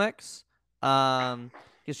comics? Because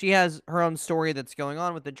she has her own story that's going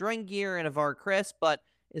on with the Drengir and Avar Kriss, but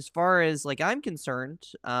as far as like I'm concerned,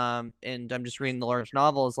 and I'm just reading the large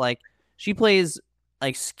novels, like, she plays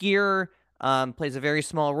like Sskeer, plays a very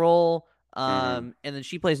small role, and then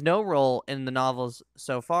she plays no role in the novels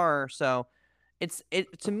so far. So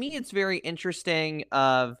to me, it's very interesting.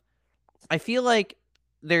 I feel like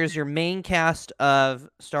there's your main cast of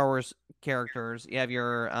Star Wars characters. You have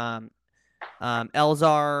your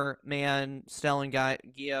Elzar Man, Stellan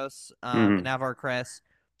Gios, and Avar Kriss.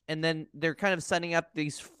 And then they're kind of setting up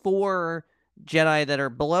these 4 Jedi that are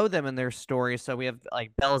below them in their story. So we have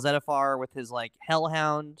like Bel Zettifar with his like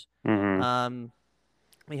Hellhound.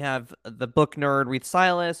 We have the book nerd Reith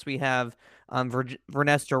Silas. We have Vernestra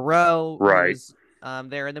Rwoh, who's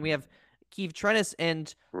there, and then we have Keeve Trennis.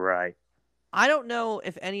 And I don't know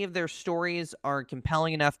if any of their stories are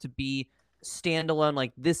compelling enough to be standalone.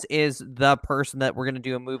 Like, this is the person that we're going to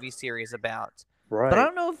do a movie series about. But I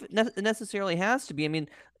don't know if it necessarily has to be. I mean,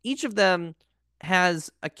 each of them has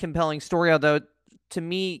a compelling story, although to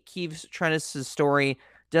me, Keeve Trennis' story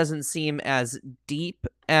doesn't seem as deep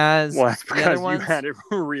as that's the other ones. You had it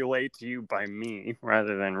relayed to you by me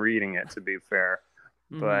rather than reading it, to be fair.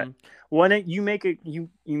 But when you make a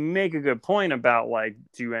good point about, like,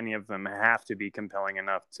 do any of them have to be compelling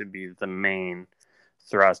enough to be the main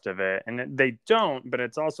thrust of it? And they don't, but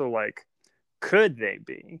it's also like, could they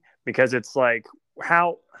be? Because it's like,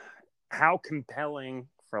 how compelling,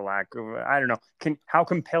 for lack of, I don't know, how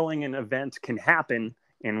compelling an event can happen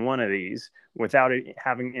in one of these without it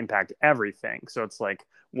having impact everything. So it's like,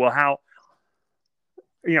 well, how,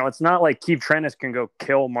 it's not like Keeve Trennis can go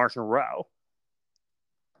kill Marchion Ro,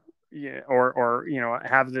 or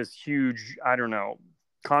have this huge, I don't know,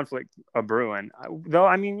 conflict a brewing. Though,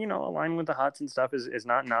 I mean, Align with the Hutts and stuff is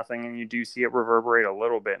not nothing, and you do see it reverberate a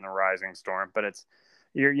little bit in the Rising Storm, but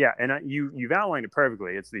you've outlined it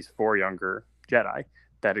perfectly. It's these 4 younger Jedi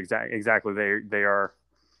that exactly they are.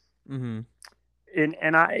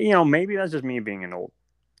 And I, maybe that's just me being an old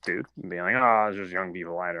dude and being like, oh, it's just young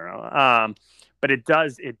people. I don't know. But it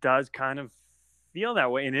does kind of feel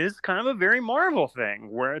that way. And it is kind of a very Marvel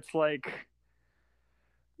thing where it's like,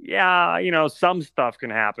 yeah, some stuff can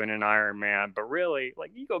happen in Iron Man, but really,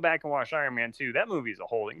 like, you go back and watch Iron Man 2, that movie's a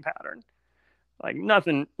holding pattern. Like,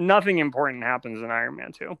 nothing important happens in Iron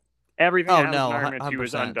Man 2. Everything happens in Iron Man 2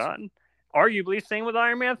 is undone. Arguably, same with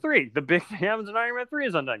Iron Man 3. The big thing happens in Iron Man 3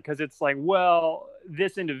 is undone because it's like, well,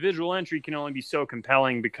 this individual entry can only be so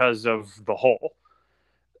compelling because of the whole.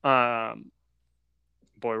 Boy,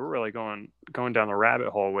 we're really going down the rabbit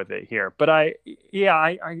hole with it here. But I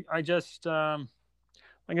just,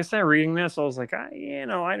 like I said, reading this, I was like, I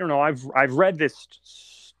don't know. I've read this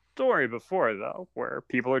story before, though, where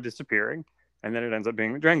people are disappearing, and then it ends up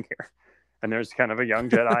being the Drengir. And there's kind of a young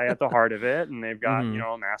Jedi at the heart of it, and they've got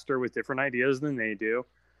a master with different ideas than they do.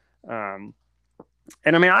 And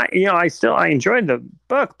I mean, I enjoyed the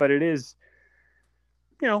book, but it is,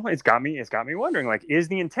 it's got me wondering, like, is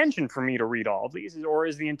the intention for me to read all of these, or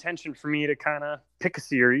is the intention for me to kind of pick a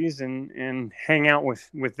series and hang out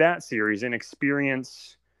with that series and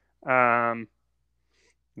experience the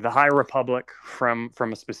High Republic from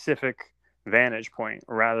a specific vantage point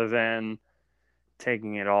rather than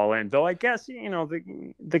taking it all in? Though I guess,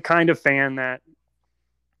 the kind of fan that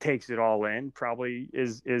takes it all in probably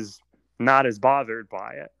is not as bothered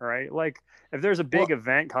by it, right? Like, if there's a big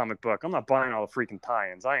event comic book, I'm not buying all the freaking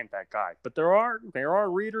tie-ins. I ain't that guy. But there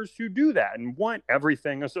are readers who do that and want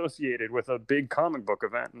everything associated with a big comic book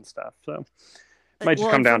event and stuff. So it might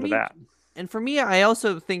just come down to that. And for me, I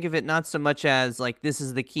also think of it not so much as like, this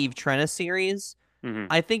is the Keeve Trennis series.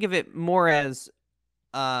 I think of it more as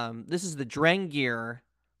this is the Drengir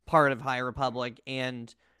part of High Republic,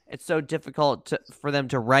 and it's so difficult for them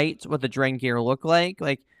to write what the Drengir look like.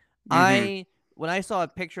 Like, when I saw a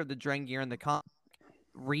picture of the Drengir in the comic,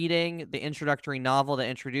 reading the introductory novel that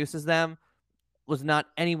introduces them was not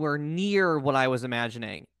anywhere near what I was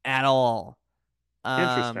imagining at all.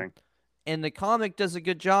 Interesting. And the comic does a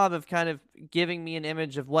good job of kind of giving me an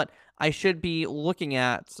image of what I should be looking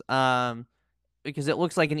at, because it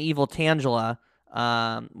looks like an evil Tangela.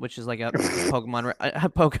 Which is like a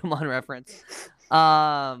Pokemon reference.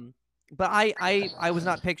 But I was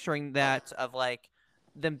not picturing that of like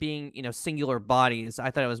them being, singular bodies.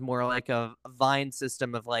 I thought it was more like a vine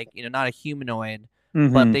system of like, not a humanoid,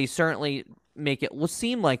 but they certainly make it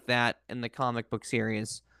seem like that in the comic book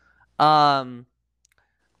series.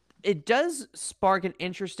 It does spark an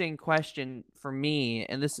interesting question for me,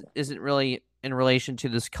 and this isn't really in relation to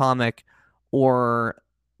this comic or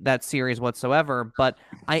that series whatsoever, but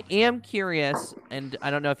I am curious, and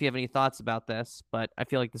I don't know if you have any thoughts about this, but I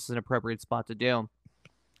feel like this is an appropriate spot to do.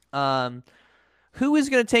 Who is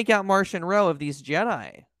going to take out Marchion Ro of these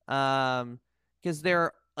Jedi? Because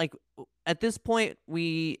they're like, at this point,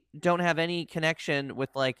 we don't have any connection with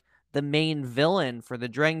like the main villain for the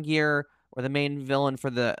Drengir or the main villain for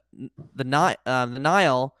the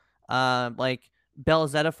Nihil. Like, Bel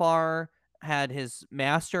Zettifar had his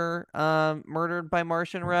master murdered by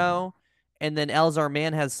Marchion Ro, and then Elzar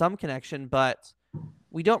Man has some connection, but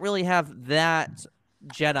we don't really have that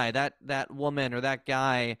Jedi, that woman or that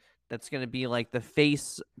guy that's going to be like the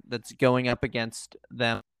face that's going up against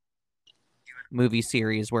them movie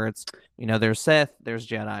series where it's, there's Sith, there's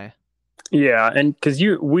Jedi. Yeah, and because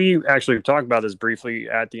we actually talked about this briefly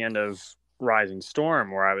at the end of Rising Storm,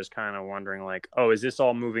 where I was kind of wondering, like, oh, is this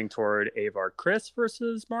all moving toward Avar Kriss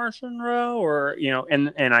versus Marchion Ro, or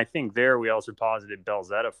and I think there we also posited Bell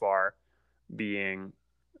Zettifar being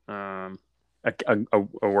a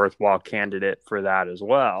worthwhile candidate for that as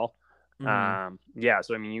well. Yeah,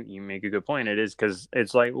 so I mean, you make a good point. It is because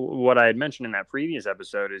it's like what I had mentioned in that previous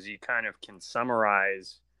episode is you kind of can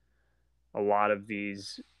summarize a lot of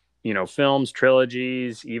these films,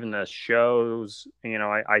 trilogies, even the shows,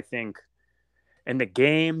 I think, and the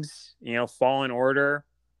games, Fallen Order,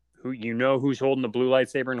 who's holding the blue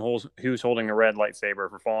lightsaber and who's holding the red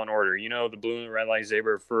lightsaber for Fallen Order, the blue and red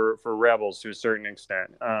lightsaber for Rebels to a certain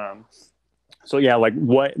extent. So yeah, like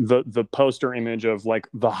what the poster image of like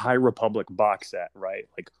the High Republic box set, right?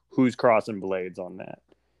 Like who's crossing blades on that?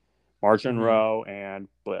 Marchion Ro and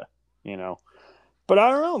blah, But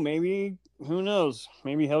I don't know, maybe, who knows?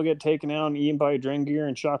 Maybe he'll get taken out and eaten by a Drengir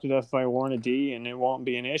and shot to death by Warren D, and it won't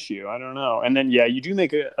be an issue. I don't know. And then, yeah, you do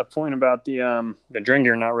make a point about the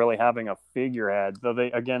Drengir not really having a figurehead. Though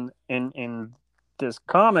they, again, in this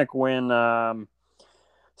comic, when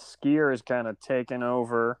Sskeer is kind of taken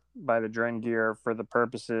over by the Drengir for the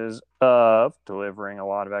purposes of delivering a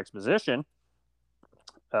lot of exposition,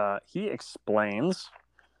 he explains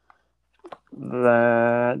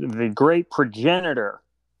the great progenitor.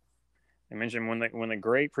 I mentioned when the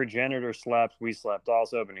great progenitor slept, we slept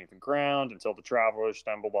also beneath the ground until the travelers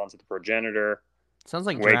stumbled onto the progenitor. Sounds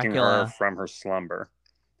like waking Dracula. her from her slumber.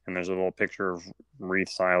 And there's a little picture of Reath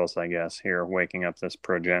Silas, I guess, here waking up this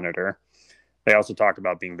progenitor. They also talk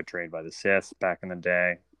about being betrayed by the Sith back in the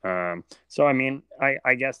day. So I mean,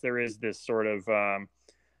 I guess there is this sort of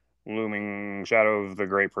looming shadow of the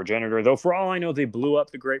great progenitor, though for all I know they blew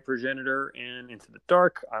up the great progenitor in Into the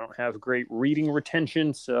Dark. I don't have great reading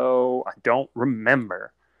retention, so I don't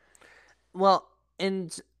remember. Well,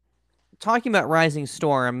 and talking about Rising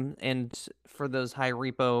Storm, and for those High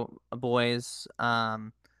Repo boys,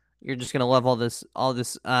 you're just gonna love all this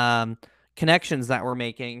connections that we're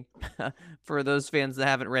making. For those fans that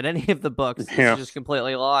haven't read any of the books, this is just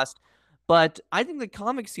completely lost. But I think the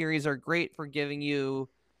comic series are great for giving you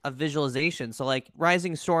a visualization. So like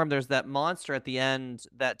Rising Storm, there's that monster at the end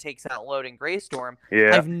that takes out Loading Greystorm. Yeah.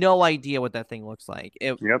 I have no idea what that thing looks like.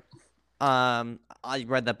 Yep. I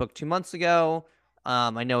read that book 2 months ago.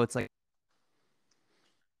 I know it's like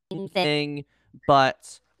thing,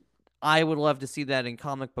 but I would love to see that in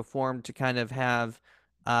comic book form to kind of have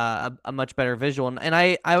a much better visual. And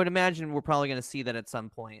I would imagine we're probably going to see that at some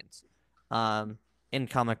point in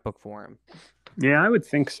comic book form. Yeah, I would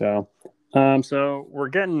think so. So we're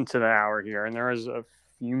getting to the hour here, and there is a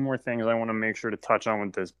few more things I want to make sure to touch on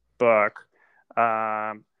with this book.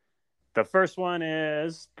 The first one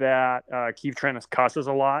is that Keeve Trennis cusses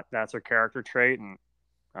a lot. That's her character trait, and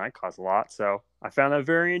I cuss a lot, so I found that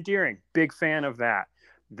very endearing. Big fan of that.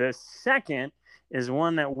 The second is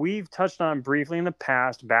one that we've touched on briefly in the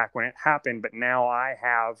past, back when it happened, but now I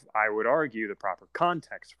would argue, the proper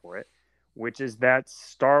context for it, which is that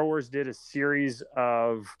Star Wars did a series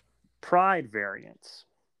of Pride variants,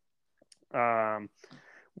 where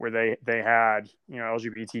they had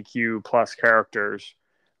LGBTQ plus characters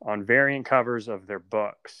on variant covers of their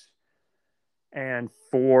books. And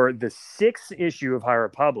for the 6th issue of High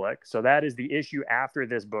Republic, so that is the issue after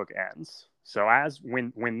this book ends. So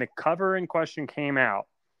when the cover in question came out,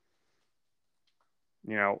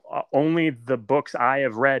 only the books I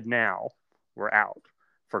have read now were out,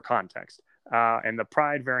 for context. And the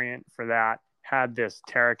Pride variant for that had this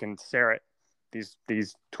Tarek and Sarek,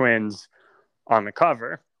 these twins, on the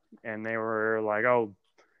cover, and they were like, "Oh,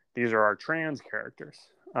 these are our trans characters,"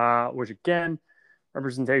 which again,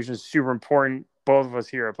 representation is super important. Both of us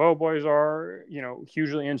here at Po Boys are,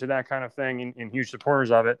 hugely into that kind of thing and huge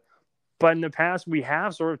supporters of it. But in the past, we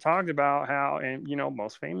have sort of talked about how, and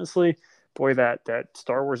most famously, boy, that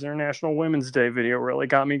Star Wars International Women's Day video really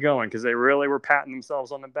got me going, because they really were patting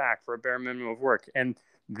themselves on the back for a bare minimum of work. And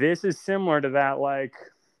this is similar to that, like,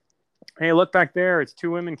 hey, look back there, it's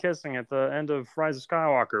 2 women kissing at the end of Rise of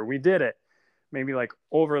Skywalker. We did it. Maybe like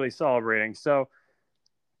overly celebrating. So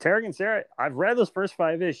Tarek and Sarek, I've read those first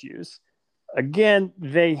 5 issues. Again,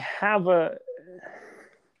 they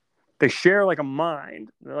share like a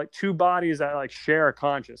mind. They're like 2 bodies that like share a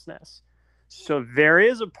consciousness. So there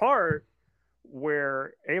is a part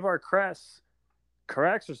where Avar Kriss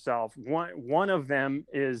corrects herself. One of them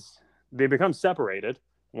is, they become separated,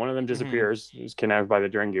 One of them disappears, is kidnapped by the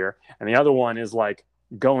Drengir, and the other one is like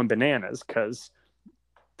going bananas because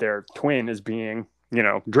their twin is being,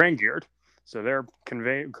 Drengir'd. So they're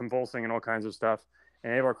convulsing and all kinds of stuff.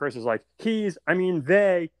 And Avar Kriss is like,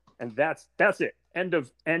 they, and that's it. End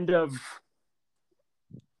of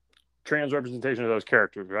trans representation of those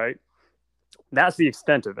characters, right? That's the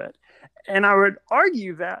extent of it. And I would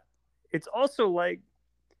argue that it's also like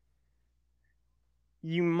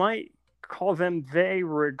you might call them they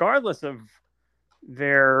regardless of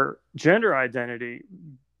their gender identity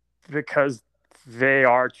because they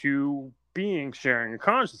are two beings sharing a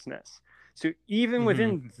consciousness. So even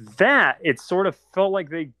within that, it sort of felt like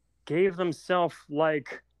they gave themselves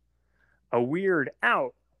like a weird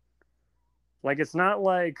out. Like, it's not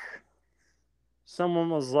like someone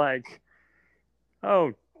was like,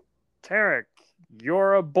 oh, Tarek,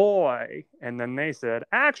 you're a boy. And then they said,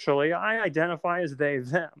 actually, I identify as they,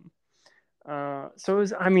 them. So it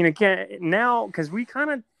was, again, now, because we kind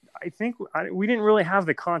of, we didn't really have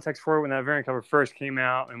the context for it when that variant cover first came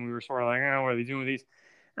out, and we were sort of like, oh, what are they doing with these?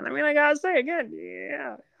 And I gotta say again,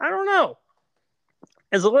 yeah, I don't know.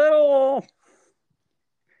 It's a little,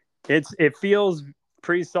 it feels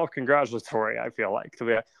pretty self-congratulatory, I feel like, to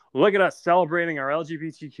be like, look at us celebrating our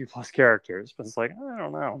LGBTQ plus characters. But it's like, I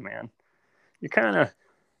don't know, man.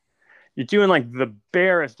 You're doing like the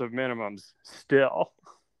barest of minimums still.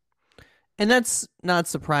 And that's not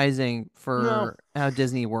surprising for how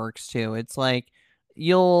Disney works too. It's like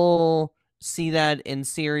you'll see that in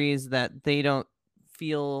series that they don't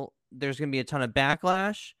feel there's going to be a ton of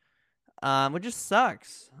backlash, which just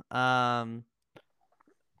sucks.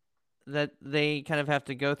 That they kind of have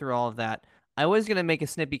to go through all of that. I was going to make a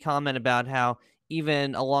snippy comment about how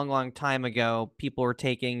even a long, long time ago, people were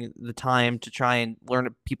taking the time to try and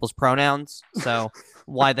learn people's pronouns. So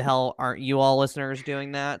why the hell aren't you all listeners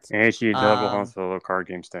doing that? HE double Hansel card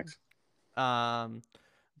game sticks.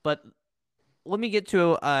 But let me get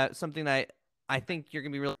to something that I think you're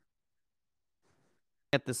going to be really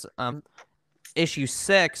at this issue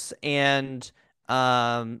 6, and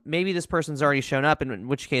maybe this person's already shown up, in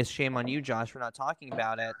which case shame on you, Josh, for not talking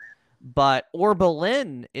about it. But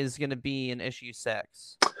Orbelin is going to be in issue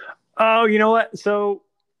 6. Oh, you know what? So,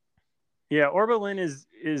 yeah, Orbelin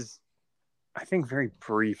is I think very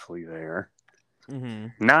briefly there.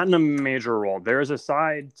 Not in a major role. There's a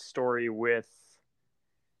side story with,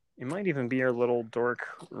 it might even be our little dork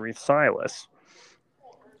Reith Silas.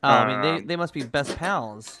 They must be best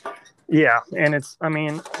pals. Yeah, and it's,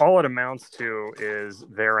 all it amounts to is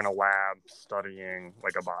they're in a lab studying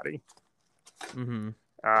like a body.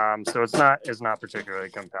 So it's not particularly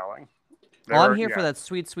compelling. I'm here for that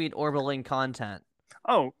sweet Orbelin content.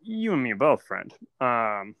 Oh, you and me both, friend.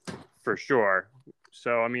 For sure.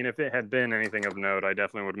 So, if it had been anything of note, I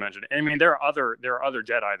definitely would have mentioned it. There are other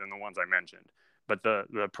Jedi than the ones I mentioned, but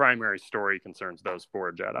the primary story concerns those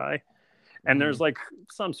 4 Jedi. And there's like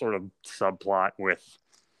some sort of subplot with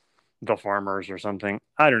the farmers or something.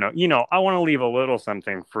 I don't know. I want to leave a little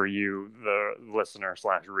something for you, the listener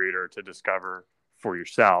 / reader, to discover for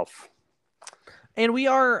yourself. And we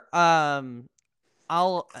are,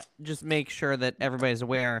 I'll just make sure that everybody's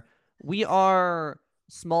aware, we are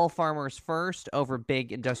small farmers first over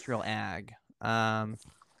big industrial ag. So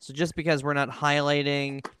just because we're not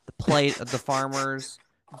highlighting the plight of the farmers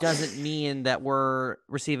doesn't mean that we're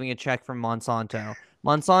receiving a check from Monsanto.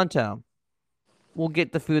 Monsanto, we'll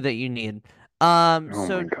get the food that you need.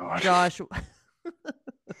 So Josh,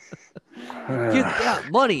 yeah,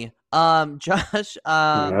 money. Josh,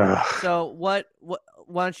 so what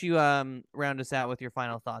why don't you round us out with your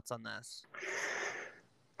final thoughts on this?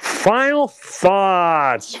 Final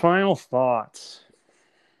thoughts.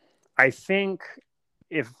 I think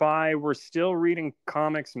if I were still reading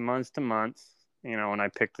comics month to month, and I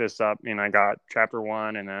picked this up and I got chapter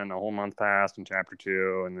 1 and then a whole month passed and chapter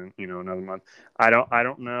 2 and then, another month. I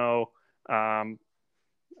don't know.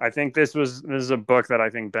 I think this is a book that I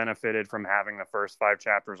think benefited from having the first 5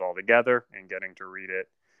 chapters all together and getting to read it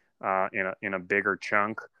in a bigger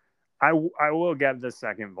chunk. I will get the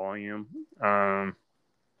second volume. I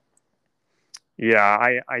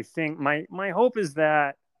think my hope is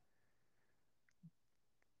that,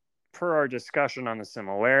 per our discussion on the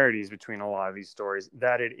similarities between a lot of these stories,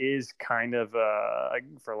 that it is kind of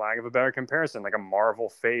for lack of a better comparison, like a Marvel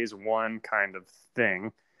Phase 1 kind of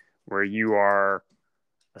thing, where you are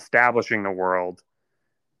establishing the world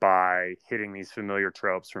by hitting these familiar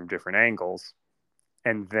tropes from different angles,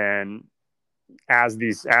 and then as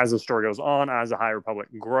the story goes on, as the High Republic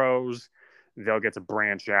grows, they'll get to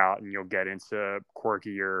branch out and you'll get into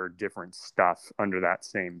quirkier, different stuff under that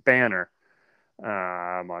same banner.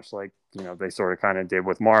 Much like they sort of kind of did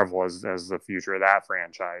with Marvel as the future of that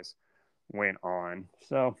franchise went on.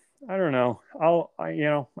 So I don't know.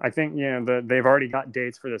 I think they've already got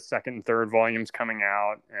dates for the second and third volumes coming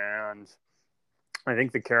out, and I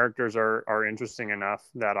think the characters are interesting enough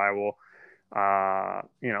that I will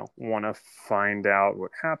want to find out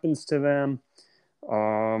what happens to them.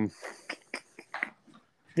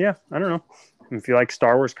 Yeah, I don't know. If you like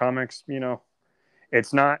Star Wars comics,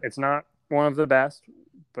 it's not one of the best,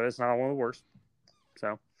 but it's not one of the worst.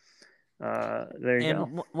 So there you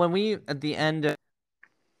go. When we at the end of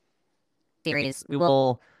the series, we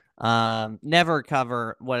will never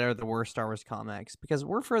cover what are the worst Star Wars comics, because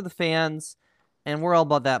we're for the fans and we're all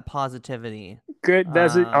about that positivity. Good.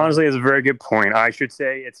 That's honestly is a very good point. I should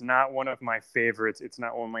say it's not one of my favorites. It's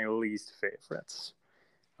not one of my least favorites.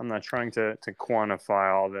 I'm not trying to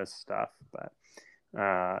quantify all this stuff, but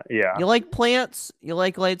yeah. You like plants? You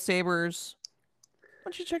like lightsabers? Why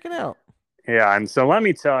don't you check it out? Yeah, and so let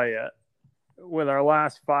me tell you, with our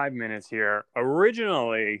last 5 minutes here,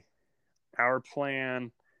 originally our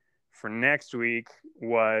plan for next week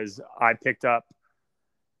was I picked up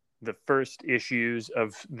the first issues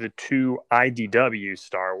of the 2 IDW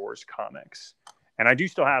Star Wars comics. And I do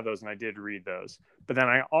still have those, and I did read those. But then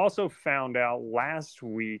I also found out last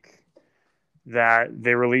week that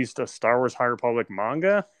they released a Star Wars High Republic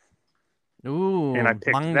manga. Ooh, and I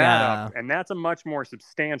picked manga. that up. And that's a much more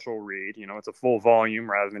substantial read. It's a full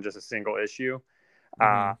volume rather than just a single issue.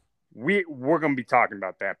 Mm-hmm. We're going to be talking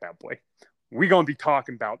about that bad boy. We're going to be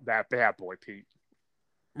talking about that bad boy, Pete.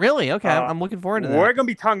 Really? Okay, I'm looking forward to that. We're going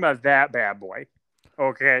to be talking about that bad boy.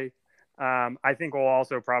 Okay. I think we'll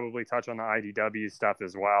also probably touch on the IDW stuff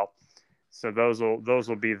as well. So those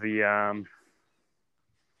will be the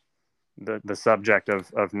subject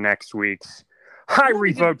of next week's High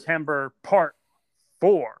Revo-Timber Part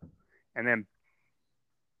 4. And then,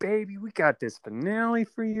 baby, we got this finale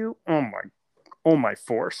for you. Oh my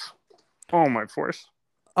force.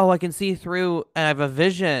 Oh, I can see through, and I have a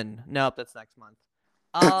vision. Nope, that's next month.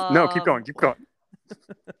 No, keep going.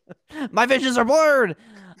 My visions are blurred.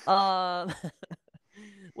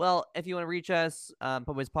 Well, if you want to reach us,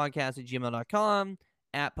 pubboyspodcast@gmail.com.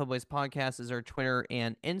 @pubboyspodcast is our Twitter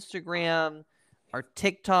and Instagram. Our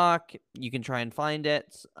TikTok, you can try and find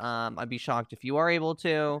it. I'd be shocked if you are able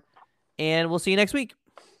to. And we'll see you next week.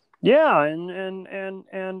 Yeah,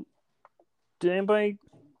 and did anybody?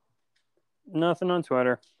 Nothing on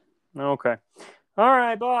Twitter. Okay. All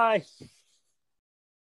right, bye.